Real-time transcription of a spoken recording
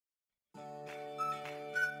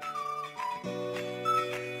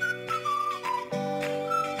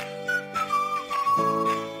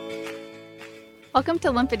Welcome to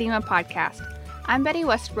Lymphedema Podcast. I'm Betty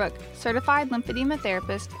Westbrook, certified lymphedema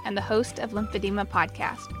therapist and the host of Lymphedema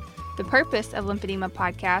Podcast. The purpose of Lymphedema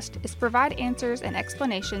Podcast is to provide answers and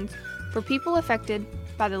explanations for people affected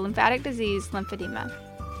by the lymphatic disease lymphedema.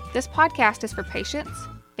 This podcast is for patients,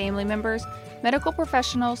 family members, medical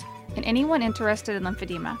professionals, and anyone interested in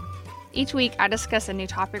lymphedema. Each week, I discuss a new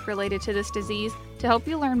topic related to this disease to help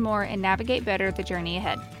you learn more and navigate better the journey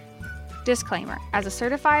ahead. Disclaimer: as a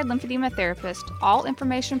certified lymphedema therapist, all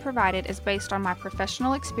information provided is based on my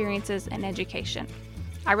professional experiences and education.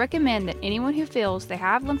 I recommend that anyone who feels they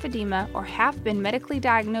have lymphedema or have been medically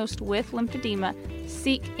diagnosed with lymphedema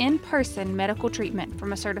seek in-person medical treatment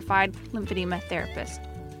from a certified lymphedema therapist.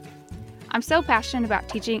 I'm so passionate about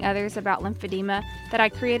teaching others about lymphedema that I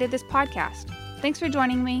created this podcast. Thanks for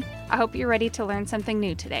joining me. I hope you're ready to learn something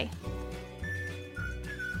new today.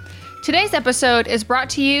 Today's episode is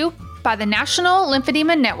brought to you by the National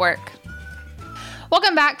Lymphedema Network.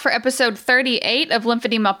 Welcome back for episode 38 of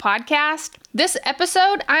Lymphedema Podcast. This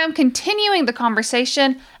episode, I am continuing the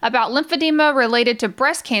conversation about lymphedema related to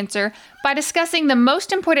breast cancer by discussing the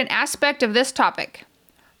most important aspect of this topic: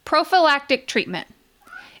 prophylactic treatment.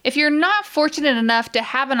 If you're not fortunate enough to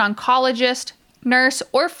have an oncologist, nurse,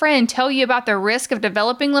 or friend tell you about the risk of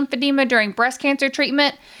developing lymphedema during breast cancer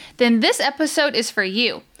treatment, then this episode is for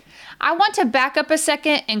you. I want to back up a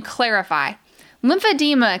second and clarify.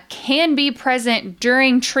 Lymphedema can be present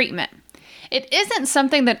during treatment. It isn't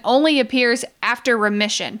something that only appears after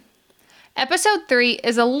remission. Episode 3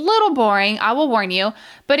 is a little boring, I will warn you,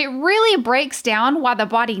 but it really breaks down why the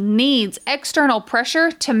body needs external pressure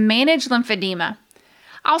to manage lymphedema.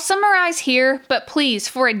 I'll summarize here, but please,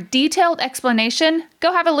 for a detailed explanation,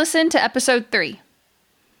 go have a listen to episode 3.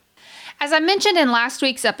 As I mentioned in last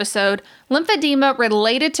week's episode, lymphedema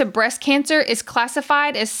related to breast cancer is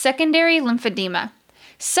classified as secondary lymphedema.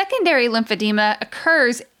 Secondary lymphedema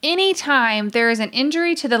occurs anytime there is an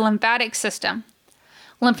injury to the lymphatic system.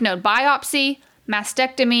 Lymph node biopsy,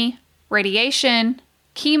 mastectomy, radiation,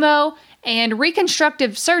 chemo, and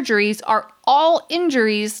reconstructive surgeries are all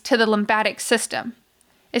injuries to the lymphatic system,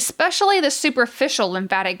 especially the superficial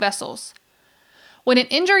lymphatic vessels. When an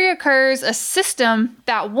injury occurs, a system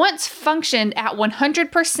that once functioned at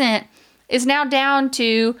 100% is now down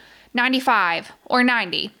to 95 or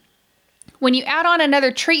 90. When you add on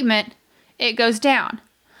another treatment, it goes down.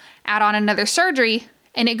 Add on another surgery,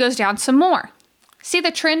 and it goes down some more. See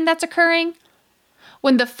the trend that's occurring?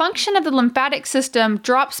 When the function of the lymphatic system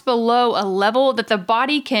drops below a level that the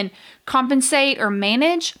body can compensate or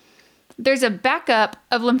manage, there's a backup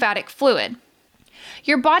of lymphatic fluid.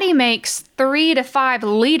 Your body makes 3 to 5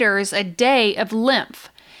 liters a day of lymph,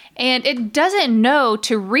 and it doesn't know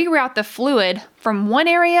to reroute the fluid from one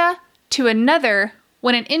area to another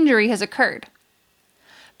when an injury has occurred.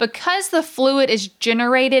 Because the fluid is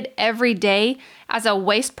generated every day as a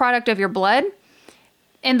waste product of your blood,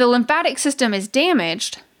 and the lymphatic system is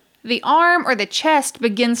damaged, the arm or the chest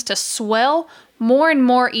begins to swell more and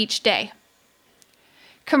more each day.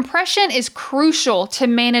 Compression is crucial to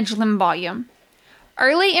manage limb volume.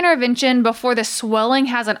 Early intervention before the swelling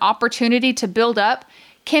has an opportunity to build up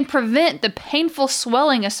can prevent the painful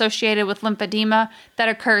swelling associated with lymphedema that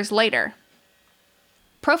occurs later.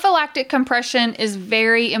 Prophylactic compression is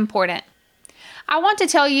very important. I want to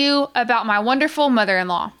tell you about my wonderful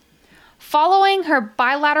mother-in-law. Following her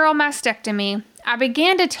bilateral mastectomy, I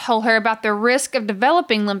began to tell her about the risk of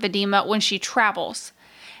developing lymphedema when she travels,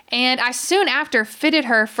 and I soon after fitted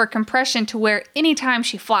her for compression to wear anytime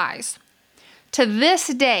she flies. To this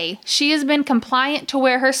day, she has been compliant to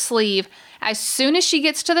wear her sleeve as soon as she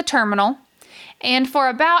gets to the terminal and for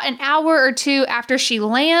about an hour or two after she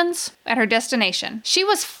lands at her destination. She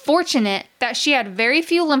was fortunate that she had very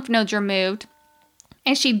few lymph nodes removed,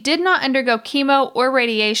 and she did not undergo chemo or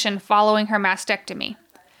radiation following her mastectomy.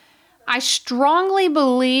 I strongly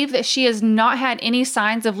believe that she has not had any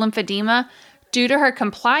signs of lymphedema due to her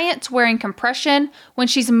compliance wearing compression when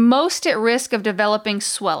she's most at risk of developing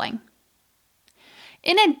swelling.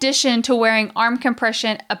 In addition to wearing arm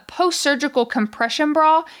compression, a post-surgical compression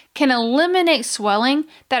bra can eliminate swelling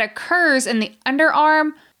that occurs in the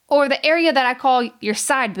underarm or the area that I call your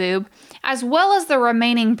side boob, as well as the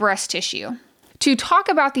remaining breast tissue. To talk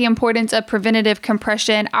about the importance of preventative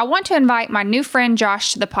compression, I want to invite my new friend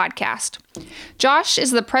Josh to the podcast. Josh is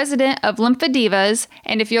the president of Lymphedivas,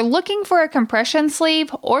 and if you're looking for a compression sleeve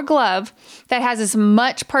or glove that has as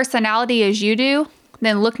much personality as you do,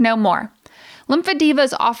 then look no more.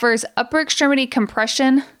 Lymphedivas offers upper extremity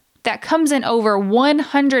compression that comes in over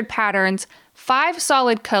 100 patterns, 5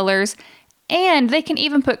 solid colors, and they can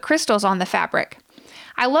even put crystals on the fabric.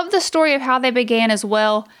 I love the story of how they began as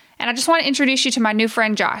well, And I just want to introduce you to my new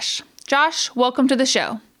friend, Josh. Josh, welcome to the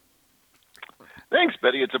show. Thanks,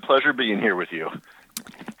 Betty. It's a pleasure being here with you.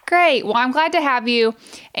 Great. Well, I'm glad to have you.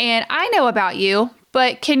 And I know about you,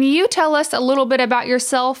 but can you tell us a little bit about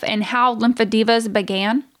yourself and how Lymphadivas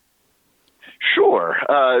began? Sure.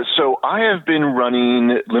 So I have been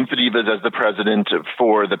running Lymphadivas as the president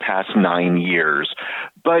for the past 9 years,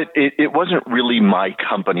 but it wasn't really my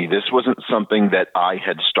company. This wasn't something that I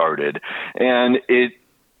had started. And it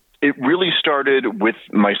really started with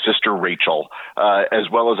my sister Rachel, as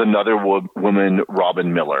well as another woman,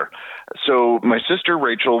 Robin Miller. So my sister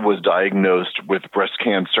Rachel was diagnosed with breast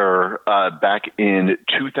cancer back in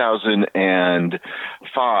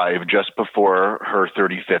 2005, just before her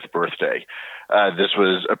 35th birthday. This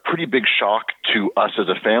was a pretty big shock to us as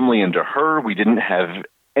a family and to her. We didn't have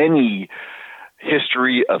any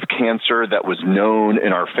history of cancer that was known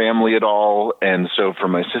in our family at all. And so for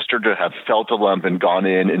my sister to have felt a lump and gone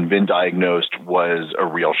in and been diagnosed was a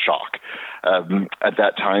real shock. At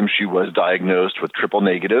that time, she was diagnosed with triple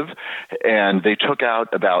negative, and they took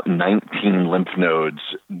out about 19 lymph nodes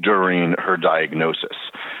during her diagnosis.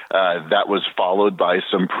 That was followed by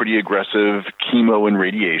some pretty aggressive chemo and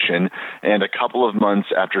radiation. And a couple of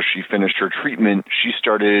months after she finished her treatment, she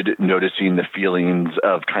started noticing the feelings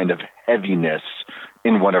of kind of heaviness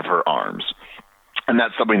in one of her arms. And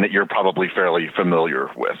that's something that you're probably fairly familiar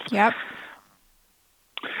with. Yep.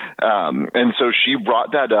 And so she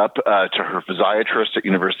brought that up to her physiatrist at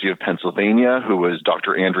University of Pennsylvania, who was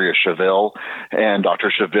Dr. Andrea Chaville, and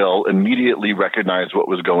Dr. Chaville immediately recognized what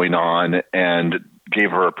was going on and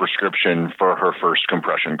gave her a prescription for her first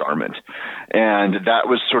compression garment. And that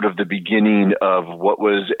was sort of the beginning of what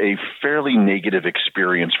was a fairly negative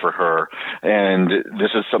experience for her. And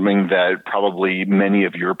this is something that probably many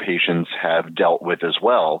of your patients have dealt with as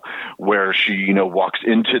well, where she, walks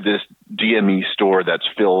into this DME store that's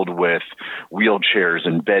filled with wheelchairs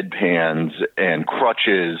and bedpans and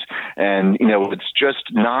crutches. And, it's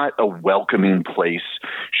just not a welcoming place.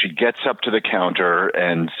 She gets up to the counter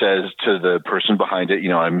and says to the person behind it,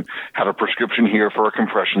 I have a prescription here for a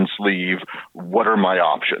compression sleeve. What are my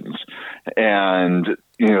options? And,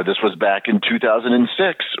 this was back in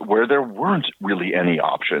 2006 where there weren't really any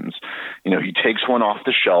options. He takes one off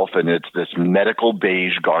the shelf and it's this medical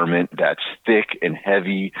beige garment that's thick and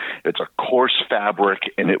heavy. It's a coarse fabric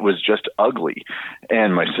and it was just ugly.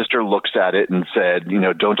 And my sister looks at it and said,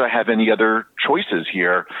 don't I have any other choices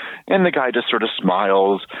here? And the guy just sort of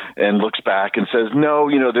smiles and looks back and says,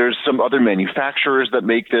 no, there's some other manufacturers that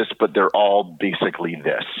make this, but they're all basically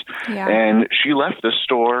this. Yeah. And she left the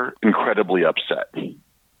store incredibly upset.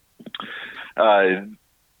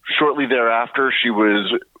 Shortly thereafter, she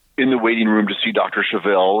was in the waiting room to see Dr.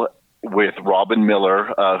 Chaville with Robin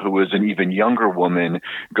Miller, who was an even younger woman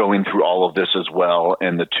going through all of this as well.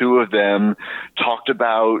 And the two of them talked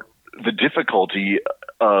about the difficulty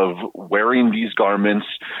of wearing these garments,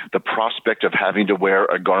 the prospect of having to wear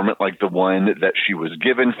a garment like the one that she was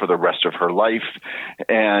given for the rest of her life.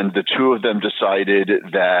 And the two of them decided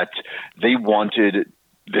that they wanted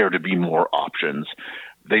there to be more options.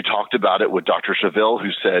 They talked about it with Dr. Chaville,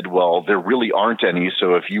 who said, well, there really aren't any,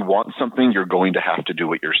 so if you want something, you're going to have to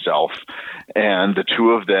do it yourself. And the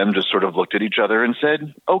two of them just sort of looked at each other and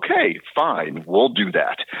said, okay, fine, we'll do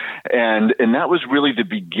that. And that was really the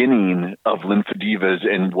beginning of Lymphadivas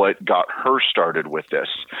and what got her started with this.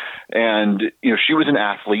 And, she was an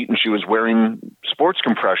athlete and she was wearing sports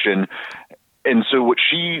compression. And so what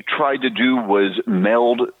she tried to do was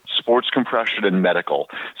meld sports compression and medical.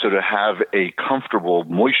 So to have a comfortable,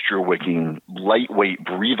 moisture-wicking, lightweight,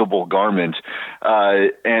 breathable garment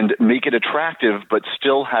and make it attractive, but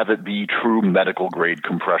still have it be true medical-grade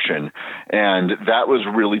compression. And that was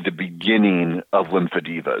really the beginning of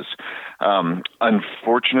Lymphadivas.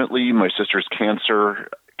 Unfortunately, my sister's cancer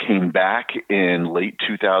came back in late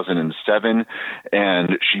 2007,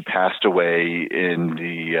 and she passed away in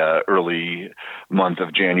the early month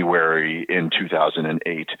of January in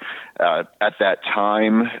 2008. At that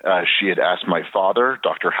time, she had asked my father,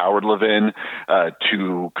 Dr. Howard Levin,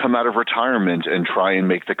 to come out of retirement and try and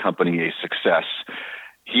make the company a success.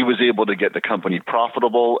 He was able to get the company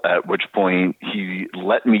profitable, at which point he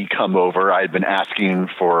let me come over. I had been asking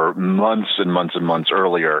for months and months and months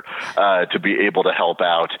earlier to be able to help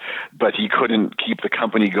out, but he couldn't keep the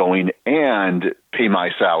company going and pay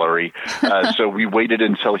my salary. So we waited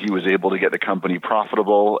until he was able to get the company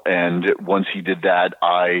profitable. And once he did that,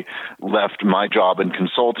 I left my job in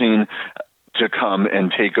consulting to come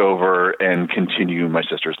and take over and continue my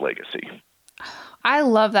sister's legacy. I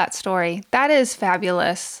love that story. That is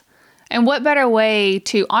fabulous. And what better way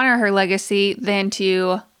to honor her legacy than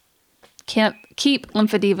to keep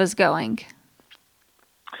lymphedema going?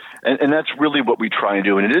 And that's really what we try and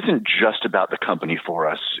do. And it isn't just about the company for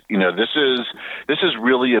us. This is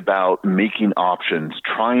really about making options,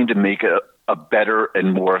 trying to make a better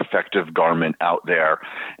and more effective garment out there.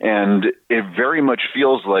 And it very much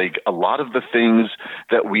feels like a lot of the things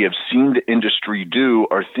that we have seen the industry do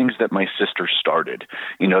are things that my sister started.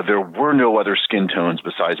 There were no other skin tones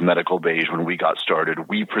besides medical beige when we got started.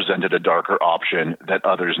 We presented a darker option that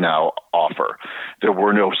others now offer. There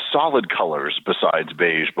were no solid colors besides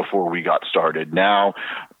beige before we got started. Now,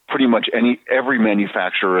 pretty much every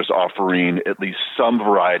manufacturer is offering at least some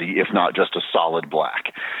variety, if not just a solid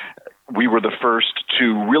black. We were the first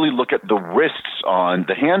to really look at the wrists on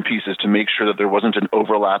the handpieces to make sure that there wasn't an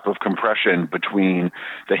overlap of compression between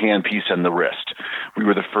the handpiece and the wrist. We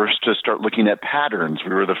were the first to start looking at patterns.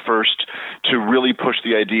 We were the first to really push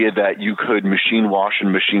the idea that you could machine wash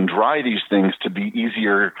and machine dry these things to be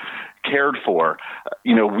easier cared for.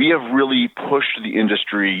 We have really pushed the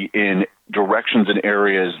industry in directions and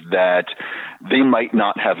areas that they might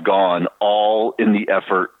not have gone, all in the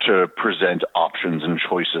effort to present options and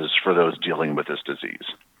choices for those dealing with this disease.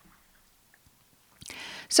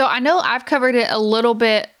 So I know I've covered it a little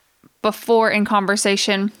bit before in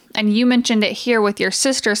conversation, and you mentioned it here with your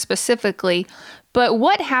sister specifically, but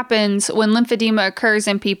what happens when lymphedema occurs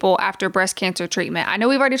in people after breast cancer treatment? I know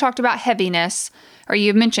we've already talked about heaviness, or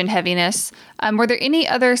you mentioned heaviness. Were there any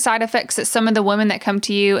other side effects that some of the women that come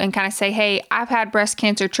to you and kind of say, hey, I've had breast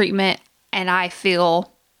cancer treatment and I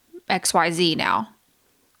feel XYZ now?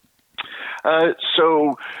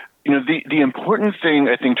 The important thing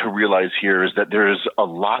I think to realize here is that there's a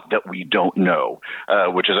lot that we don't know,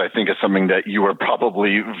 which is I think is something that you are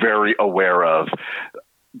probably very aware of.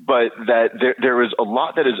 But that there is a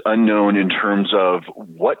lot that is unknown in terms of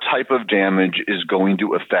what type of damage is going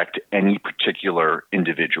to affect any particular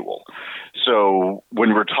individual. So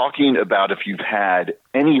when we're talking about if you've had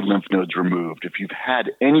any lymph nodes removed, if you've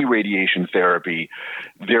had any radiation therapy,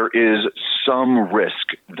 there is some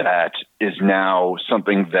risk that is now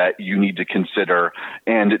something that you need to consider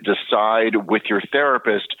and decide with your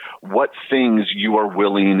therapist what things you are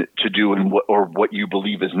willing to do and what you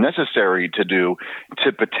believe is necessary to do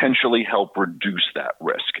to potentially help reduce that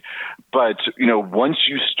risk. But, once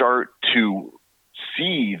you start to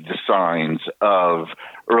see the signs of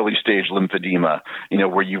early stage lymphedema,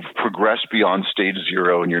 where you've progressed beyond stage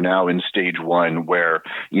 0 and you're now in stage 1, where,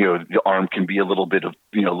 the arm can be a little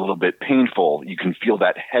bit painful. You can feel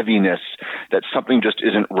that heaviness, that something just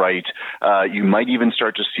isn't right. You might even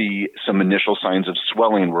start to see some initial signs of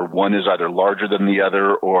swelling where one is either larger than the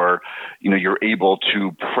other, or, you're able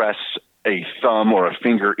to press a thumb or a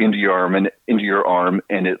finger into your arm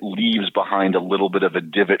and it leaves behind a little bit of a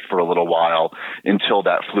divot for a little while until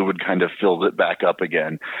that fluid kind of fills it back up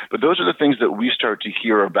again. But those are the things that we start to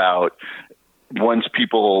hear about once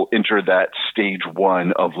people enter that stage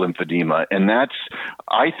 1 of lymphedema. And that's,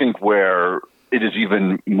 I think, where it is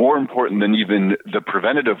even more important than even the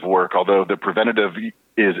preventative work, although the preventative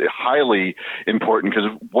is highly important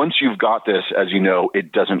because once you've got this, as you know,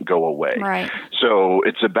 it doesn't go away. Right. So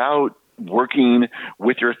it's about working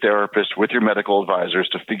with your therapist, with your medical advisors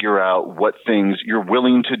to figure out what things you're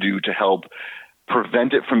willing to do to help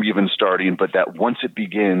prevent it from even starting, but that once it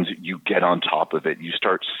begins, you get on top of it. You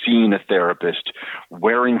start seeing a therapist,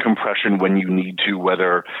 wearing compression when you need to,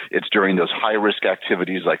 whether it's during those high-risk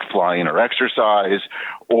activities like flying or exercise,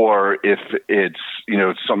 or if it's,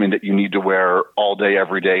 something that you need to wear all day,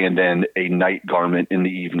 every day, and then a night garment in the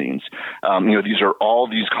evenings. These are all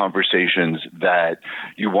these conversations that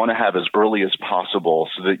you want to have as early as possible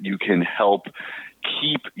so that you can help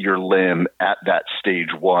keep your limb at that stage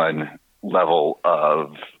 1 level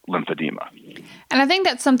of lymphedema. And I think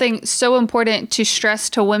that's something so important to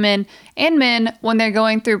stress to women and men when they're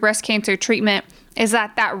going through breast cancer treatment is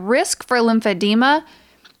that risk for lymphedema,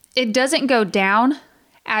 it doesn't go down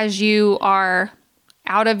as you are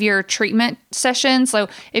out of your treatment session. So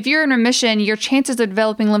if you're in remission, your chances of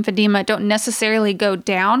developing lymphedema don't necessarily go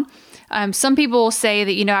down. Some people will say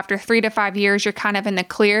that, after 3 to 5 years, you're kind of in the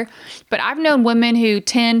clear. But I've known women who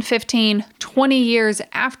 10, 15, 20 years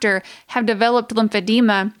after have developed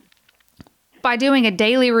lymphedema by doing a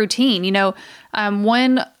daily routine.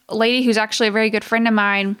 One lady who's actually a very good friend of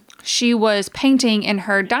mine, she was painting in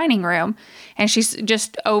her dining room and she's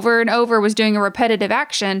just over and over was doing a repetitive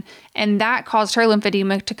action, and that caused her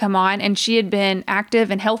lymphedema to come on. And she had been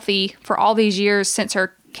active and healthy for all these years since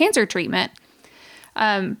her cancer treatment.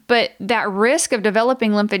 But that risk of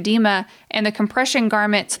developing lymphedema and the compression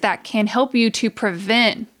garments that can help you to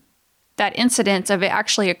prevent that incidence of it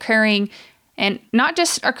actually occurring, and not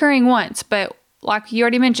just occurring once, but like you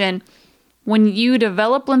already mentioned, when you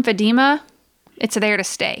develop lymphedema, it's there to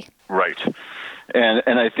stay. Right.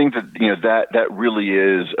 And I think that, that really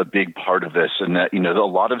is a big part of this, and that, a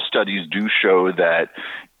lot of studies do show that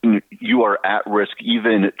you are at risk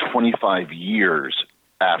even 25 years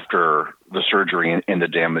after the surgery and the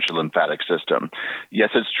damaged lymphatic system. Yes,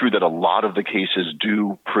 it's true that a lot of the cases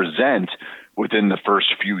do present within the first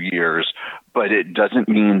few years, but it doesn't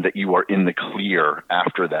mean that you are in the clear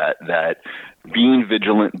after that, that being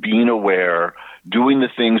vigilant, being aware, doing the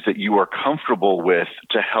things that you are comfortable with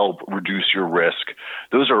to help reduce your risk,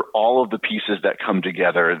 those are all of the pieces that come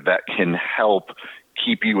together that can help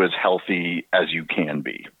keep you as healthy as you can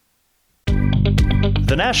be.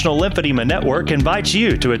 The National Lymphedema Network invites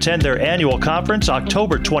you to attend their annual conference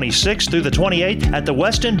October 26th through the 28th at the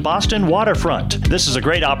Westin Boston Waterfront. This is a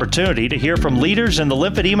great opportunity to hear from leaders in the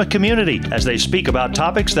lymphedema community as they speak about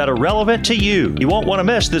topics that are relevant to you. You won't want to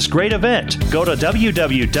miss this great event. Go to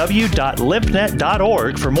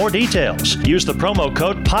www.lymphnet.org for more details. Use the promo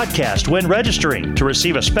code PODCAST when registering to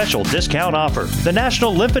receive a special discount offer. The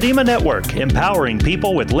National Lymphedema Network, empowering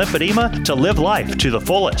people with lymphedema to live life to the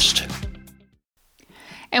fullest.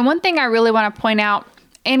 And one thing I really want to point out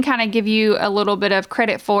and kind of give you a little bit of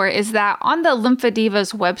credit for is that on the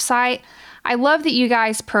Lymphedivas website, I love that you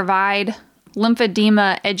guys provide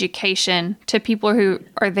lymphedema education to people who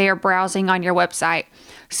are there browsing on your website.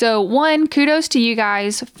 So one, kudos to you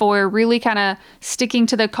guys for really kind of sticking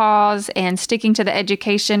to the cause and sticking to the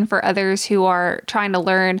education for others who are trying to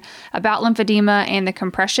learn about lymphedema and the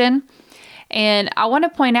compression. And I want to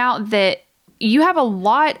point out that you have a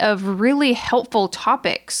lot of really helpful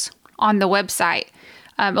topics on the website.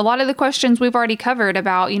 A lot of the questions we've already covered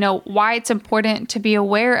about, why it's important to be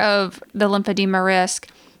aware of the lymphedema risk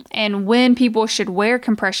and when people should wear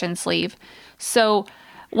compression sleeve. So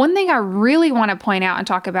one thing I really want to point out and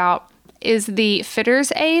talk about is the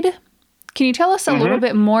Fitter's Aid. Can you tell us a little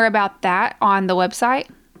bit more about that on the website?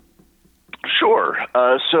 Sure.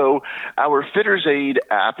 So our Fitter's Aid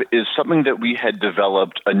app is something that we had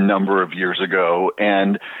developed a number of years ago,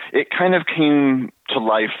 and it kind of came to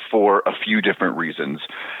life for a few different reasons.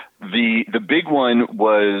 The big one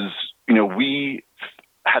was, we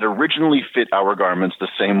had originally fit our garments the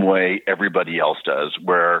same way everybody else does,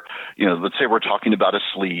 where, let's say we're talking about a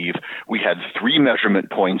sleeve. We had 3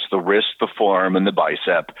 measurement points, the wrist, the forearm, and the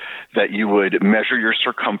bicep, that you would measure your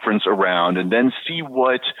circumference around and then see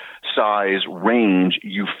what size range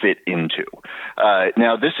you fit into.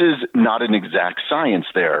 Now, this is not an exact science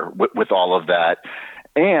there with all of that.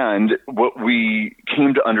 And what we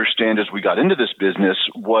came to understand as we got into this business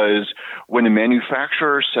was when a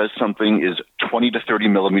manufacturer says something is 20 to 30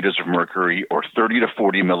 millimeters of mercury or 30 to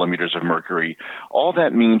 40 millimeters of mercury, all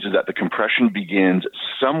that means is that the compression begins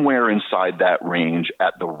somewhere inside that range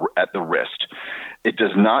at the wrist. It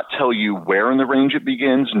does not tell you where in the range it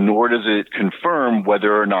begins, nor does it confirm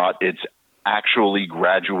whether or not it's actually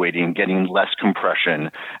graduating, getting less compression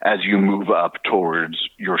as you move up towards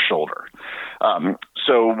your shoulder.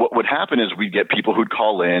 So what would happen is we'd get people who'd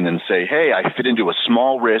call in and say, hey, I fit into a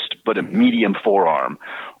small wrist but a medium forearm.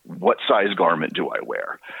 What size garment do I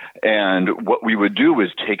wear? And what we would do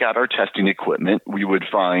is take out our testing equipment. We would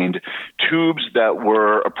find tubes that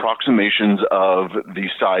were approximations of the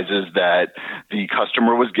sizes that the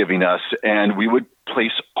customer was giving us, and we would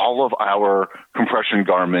place all of our compression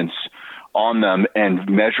garments on them and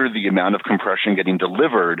measure the amount of compression getting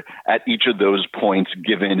delivered at each of those points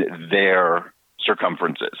given their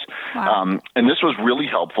circumferences. Wow. And this was really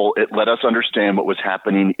helpful. It let us understand what was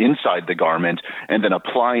happening inside the garment and then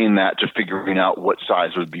applying that to figuring out what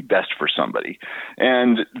size would be best for somebody.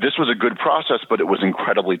 And this was a good process, but it was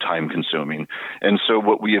incredibly time consuming. And so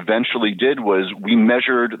what we eventually did was we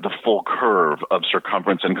measured the full curve of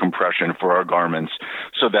circumference and compression for our garments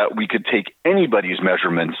so that we could take anybody's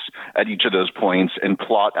measurements at each of those points and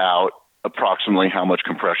plot out approximately how much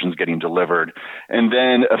compression is getting delivered. And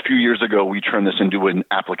then a few years ago, we turned this into an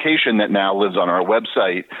application that now lives on our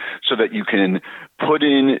website so that you can put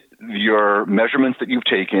in your measurements that you've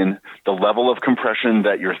taken, the level of compression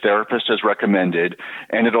that your therapist has recommended,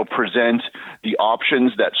 and it'll present the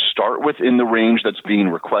options that start within the range that's being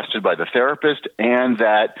requested by the therapist and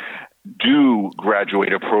that do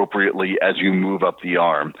graduate appropriately as you move up the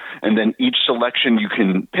arm. And then each selection you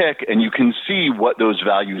can pick and you can see what those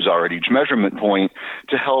values are at each measurement point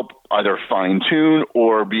to help either fine tune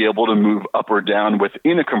or be able to move up or down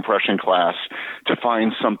within a compression class to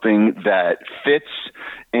find something that fits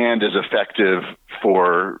and is effective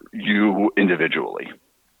for you individually.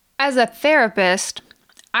 As a therapist,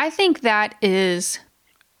 I think that is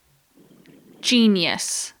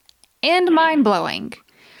genius and mind-blowing.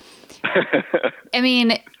 I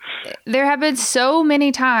mean, there have been so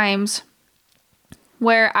many times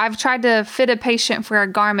where I've tried to fit a patient for a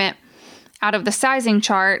garment out of the sizing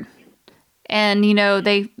chart, and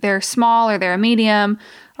they're small, or they're a medium,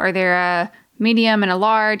 or they're a medium and a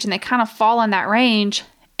large, and they kind of fall in that range.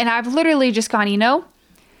 And I've literally just gone,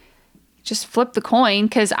 just flip the coin,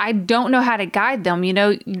 because I don't know how to guide them.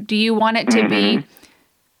 Do you want it to be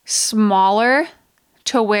smaller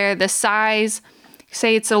to where the size,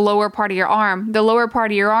 say it's the lower part of your arm. The lower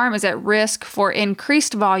part of your arm is at risk for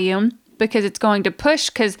increased volume because it's going to push,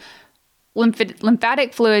 because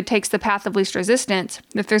lymphatic fluid takes the path of least resistance.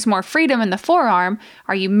 If there's more freedom in the forearm,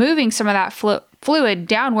 are you moving some of that fluid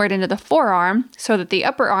downward into the forearm so that the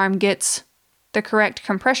upper arm gets the correct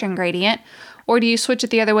compression gradient? Or do you switch it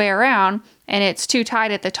the other way around and it's too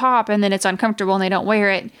tight at the top and then it's uncomfortable and they don't wear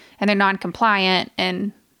it and they're non-compliant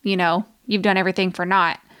and, you've done everything for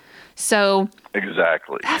naught. So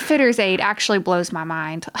exactly, that fitter's aid actually blows my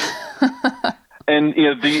mind. And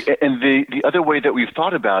the other way that we've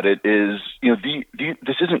thought about it is,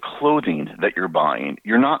 this isn't clothing that you're buying.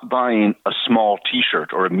 You're not buying a small T-shirt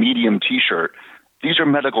or a medium T-shirt. These are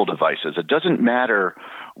medical devices. It doesn't matter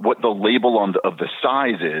what the label of the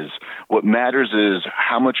size is. What matters is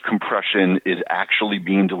how much compression is actually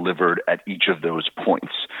being delivered at each of those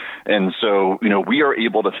points. And so, we are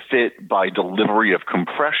able to fit by delivery of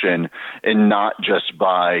compression and not just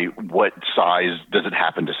by what size does it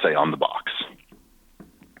happen to say on the box.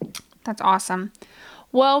 That's awesome.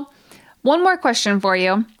 Well, one more question for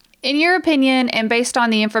you. In your opinion, and based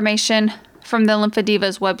on the information from the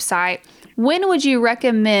Lymphedivas website, when would you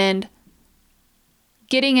recommend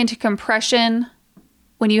getting into compression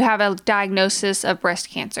when you have a diagnosis of breast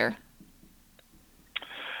cancer?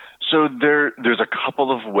 So there's a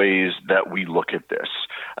couple of ways that we look at this.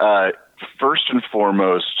 First and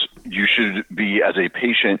foremost, you should be, as a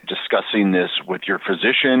patient, discussing this with your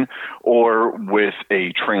physician or with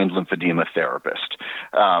a trained lymphedema therapist.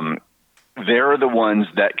 They're the ones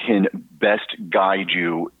that can best guide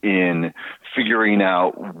you in figuring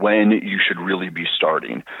out when you should really be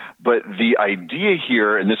starting. But the idea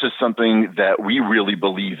here, and this is something that we really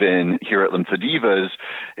believe in here at Lymphedivas,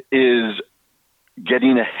 is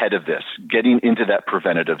getting ahead of this, getting into that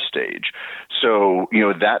preventative stage. So,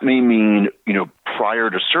 that may mean, prior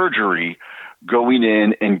to surgery, going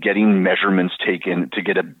in and getting measurements taken to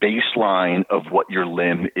get a baseline of what your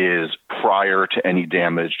limb is prior to any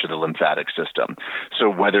damage to the lymphatic system. So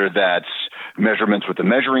whether that's measurements with a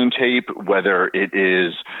measuring tape, whether it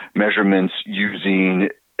is measurements using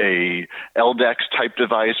a LDEX type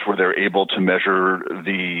device where they're able to measure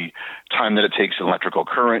the time that it takes an electrical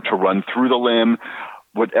current to run through the limb,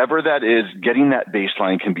 whatever that is, getting that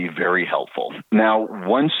baseline can be very helpful. Now,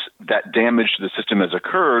 once that damage to the system has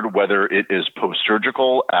occurred, whether it is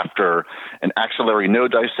post-surgical after an axillary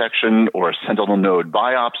node dissection or a sentinel node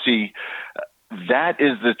biopsy, that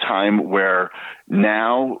is the time where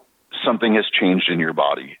now something has changed in your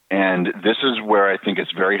body. And this is where I think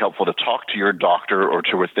it's very helpful to talk to your doctor or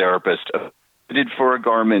to a therapist for a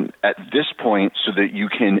garment at this point so that you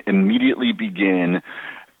can immediately begin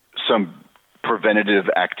some preventative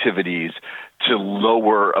activities to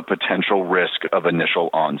lower a potential risk of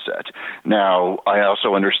initial onset. Now, I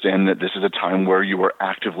also understand that this is a time where you are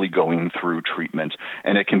actively going through treatment,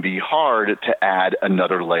 and it can be hard to add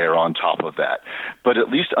another layer on top of that. But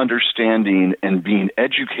at least understanding and being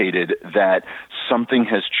educated that something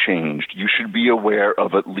has changed, you should be aware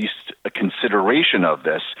of at least a consideration of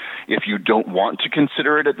this. If you don't want to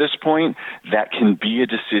consider it at this point, that can be a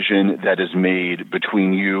decision that is made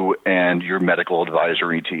between you and your medical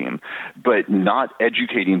advisory team. But not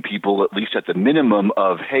educating people, at least at the minimum,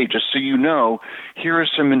 of, hey, just so you know, here is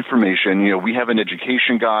some information. We have an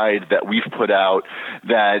education guide that we've put out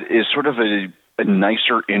that is sort of a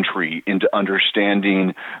nicer entry into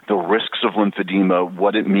understanding the risks of lymphedema,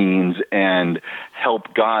 what it means, and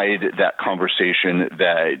help guide that conversation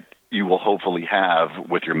that you will hopefully have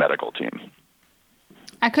with your medical team.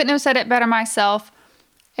 I couldn't have said it better myself.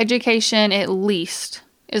 Education, at least,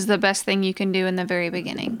 is the best thing you can do in the very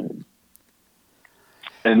beginning.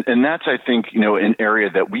 And that's, I think, an area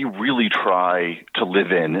that we really try to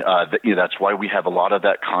live in. That's why we have a lot of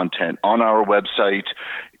that content on our website.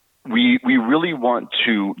 We really want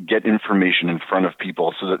to get information in front of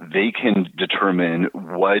people so that they can determine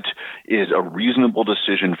what is a reasonable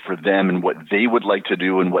decision for them and what they would like to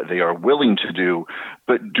do and what they are willing to do,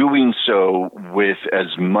 but doing so with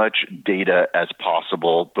as much data as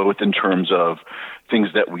possible, both in terms of things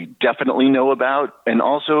that we definitely know about and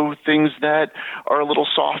also things that are a little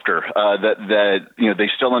softer, that they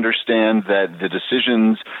still understand that the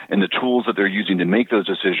decisions and the tools that they're using to make those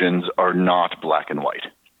decisions are not black and white.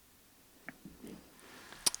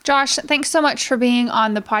 Josh, thanks so much for being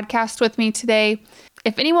on the podcast with me today.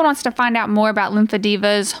 If anyone wants to find out more about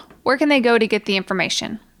Lymphedivas, where can they go to get the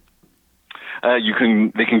information?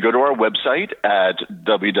 They can go to our website at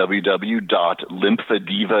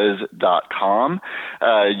www.lymphedivas.com.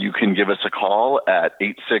 You can give us a call at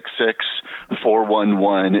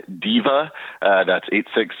 866-411-DIVA. That's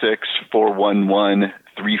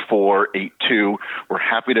 866-411-3482. We're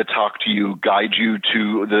happy to talk to you, guide you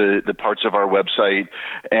to the parts of our website,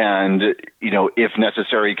 and, if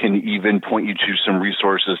necessary, can even point you to some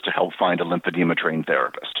resources to help find a lymphedema trained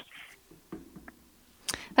therapist.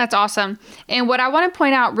 That's awesome. And what I want to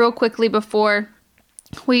point out real quickly before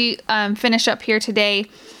we finish up here today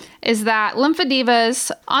is that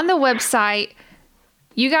Lymphedivas on the website,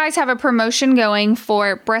 you guys have a promotion going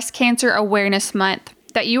for Breast Cancer Awareness Month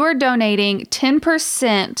that you are donating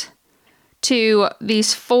 10% to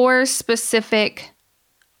these 4 specific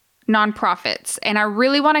nonprofits. And I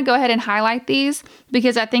really want to go ahead and highlight these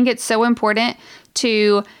because I think it's so important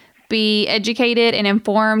to be educated and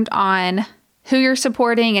informed on who you're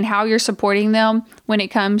supporting and how you're supporting them when it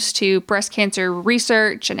comes to breast cancer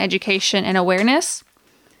research and education and awareness.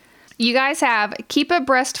 You guys have Keep a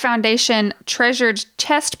Breast Foundation Treasured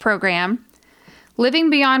Test Program,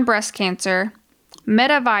 Living Beyond Breast Cancer,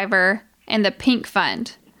 MetaViver, and the Pink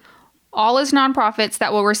Fund. All as nonprofits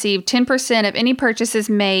that will receive 10% of any purchases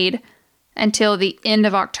made until the end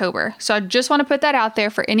of October. So I just want to put that out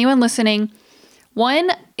there for anyone listening.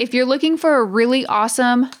 One, if you're looking for a really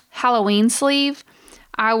awesome Halloween sleeve,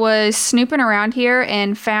 I was snooping around here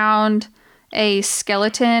and found a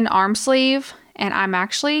skeleton arm sleeve, and I'm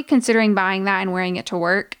actually considering buying that and wearing it to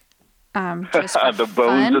work. Just for the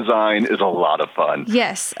bones design is a lot of fun.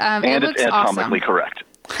 Yes, and it it's looks anatomically awesome. Correct.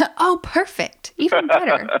 Oh, perfect. Even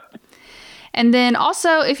better. And then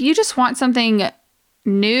also, if you just want something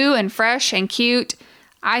new and fresh and cute,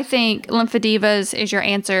 I think Lymphedivas is your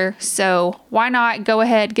answer. So why not go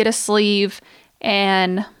ahead, get a sleeve,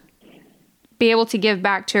 and be able to give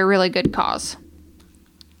back to a really good cause.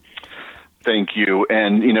 Thank you.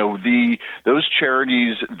 And, those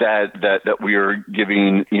charities that we are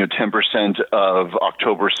giving, 10% of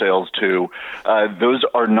October sales to, those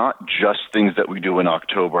are not just things that we do in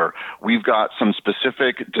October. We've got some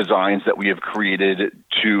specific designs that we have created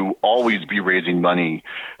to always be raising money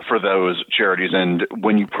for those charities. And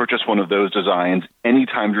when you purchase one of those designs,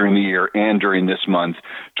 anytime during the year and during this month,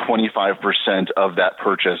 25% of that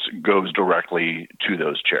purchase goes directly to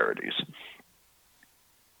those charities.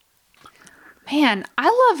 Man, I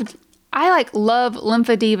love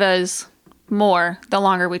Lymphedivas more the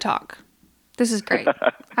longer we talk. This is great.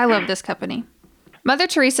 I love this company. Mother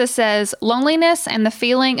Teresa says, loneliness and the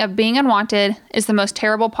feeling of being unwanted is the most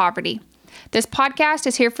terrible poverty. This podcast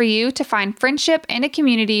is here for you to find friendship and a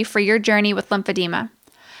community for your journey with lymphedema.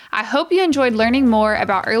 I hope you enjoyed learning more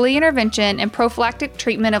about early intervention and prophylactic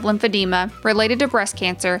treatment of lymphedema related to breast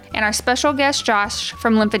cancer and our special guest Josh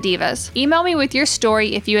from Lymphedivas. Email me with your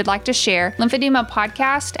story if you would like to share,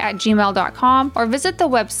 lymphedemapodcast@gmail.com, or visit the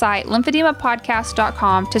website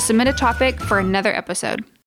lymphedemapodcast.com to submit a topic for another episode.